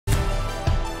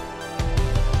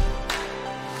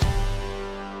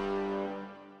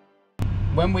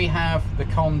when we have the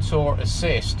contour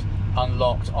assist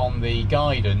unlocked on the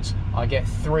guidance, I get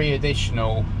 3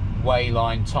 additional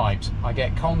wayline types. I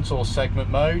get contour segment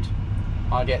mode,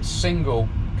 I get single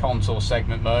contour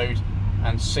segment mode,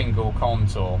 and single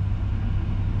contour.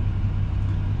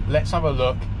 Let's have a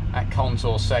look at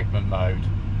contour segment mode.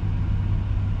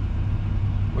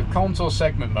 With contour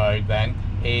segment mode then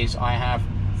is I have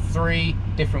 3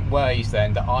 different ways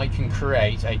then that I can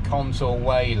create a contour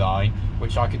wayline,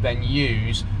 which I could then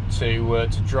use to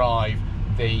drive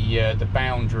the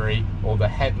boundary or the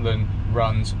headland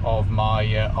runs of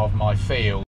my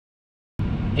field.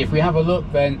 If we have a look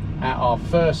then at our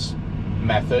first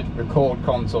method, record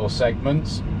contour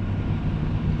segments,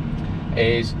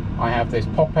 is I have this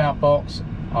pop-out box.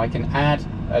 I can add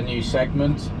a new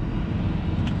segment,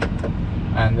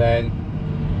 and then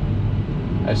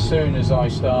as soon as I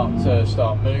start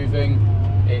moving,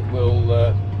 it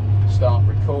will start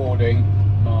recording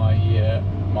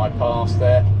my path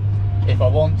there. If I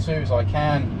want to, as I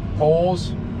can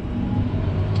pause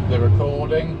the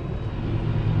recording.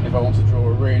 If I want to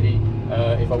draw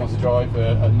if I want to drive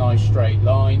a nice straight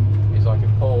line, is I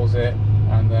can pause it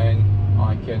and then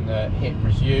I can hit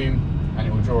resume, and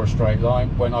it will draw a straight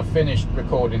line. When I've finished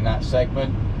recording that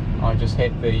segment, I just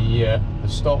hit the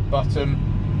stop button.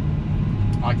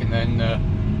 I can then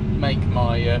make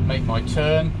my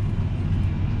turn.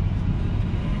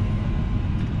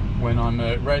 When I'm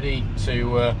ready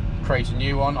to create a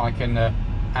new one, I can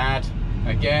add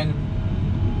again,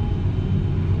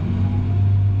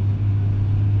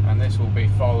 and this will be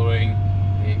following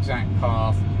the exact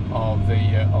path of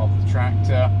the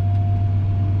tractor.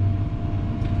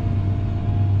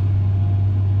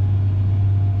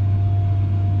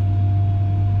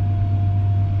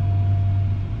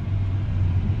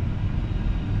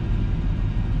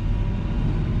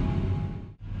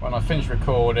 When I finish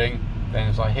recording, then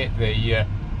as I hit the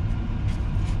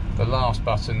last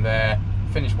button there,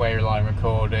 finish wayline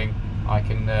recording, I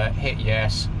can hit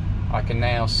yes. I can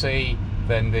now see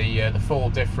then the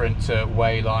 4 different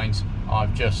waylines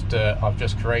I've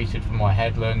just created for my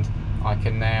headland. I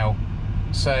can now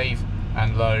save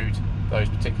and load those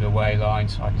particular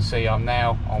waylines. I can see I'm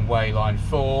now on wayline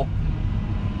 4,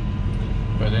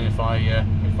 but then if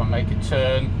I make a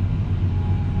turn,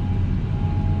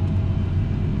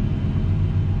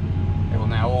 it will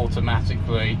now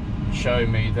automatically show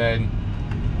me then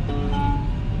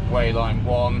wayline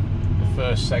 1, the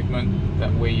first segment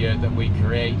that we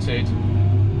created.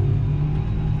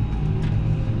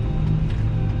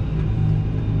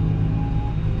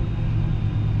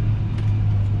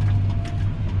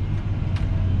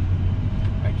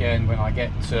 Again, when I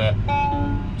get to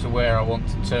where I want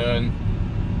to turn,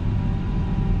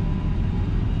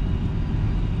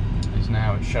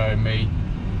 it's showing me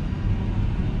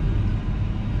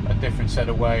a different set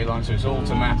of waylines, so it's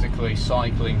automatically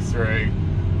cycling through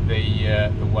the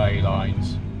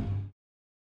waylines.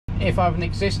 If I have an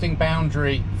existing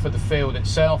boundary for the field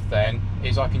itself, then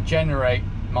is I can generate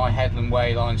my headland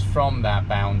waylines from that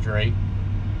boundary.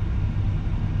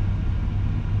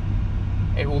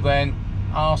 It will then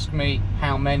ask me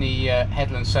how many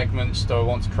headland segments do I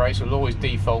want to create, so it'll always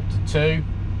default to 2,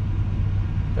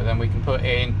 but then we can put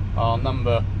in our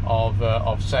number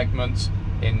of segments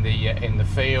in the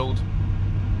field.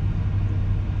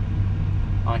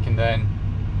 I can then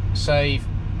save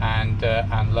and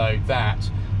load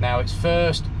that. Now its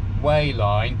first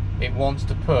wayline it wants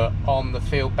to put on the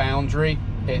field boundary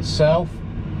itself,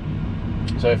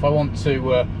 so if I want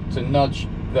to nudge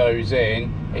those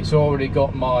in, it's already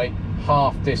got my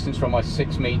half distance from my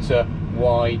 6 meter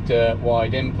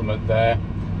wide implement there.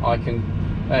 I can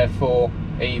therefore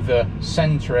either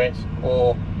center it,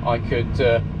 or I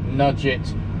could nudge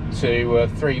it to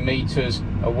 3 meters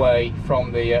away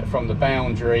from the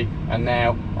boundary, and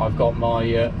now I've got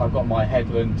my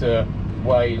headland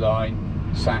wayline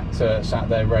sat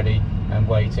there ready and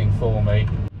waiting for me.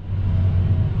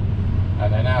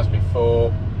 And then, as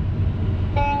before,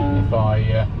 if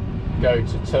I go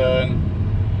to turn,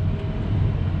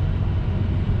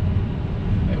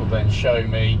 it will then show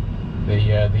me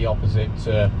the opposite,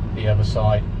 the other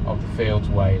side of the field's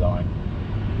wayline.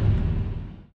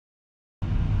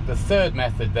 The third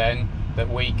method then that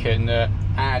we can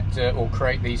add or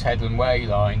create these headland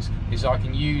waylines is I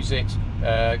can use it,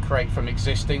 create from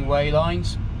existing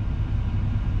waylines.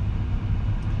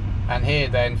 And here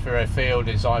then for a field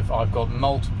is I've got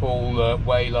multiple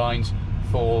waylines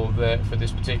for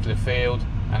this particular field,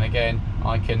 and again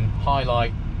I can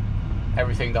highlight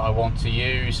everything that I want to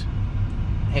use,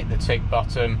 hit the tick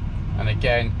button, and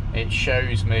again it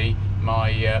shows me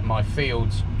my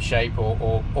field's shape,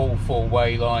 or all 4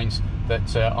 waylines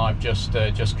that I've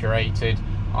just created,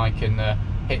 I can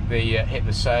hit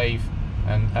the save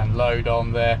and load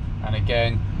on there, and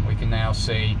again we can now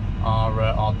see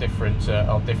our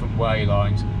different way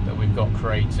lines that we've got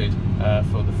created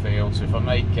for the field. So if I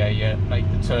make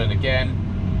the turn again,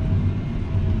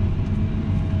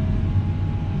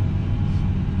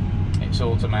 it's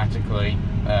automatically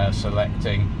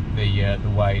selecting the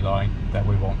way line that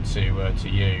we want to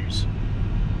use.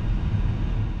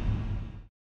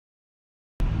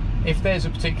 If there's a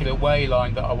particular way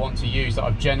line that I want to use that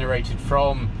I've generated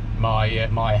from my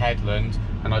my headland,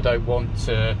 and I don't want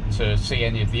to see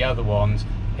any of the other ones,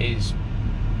 is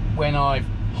when I've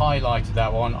highlighted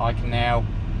that one, I can now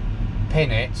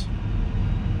pin it,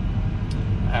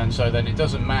 and so then it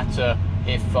doesn't matter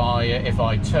if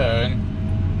I turn,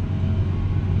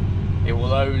 it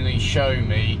will only show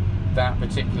me that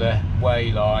particular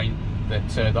way line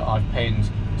that I've pinned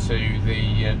to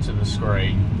the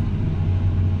screen.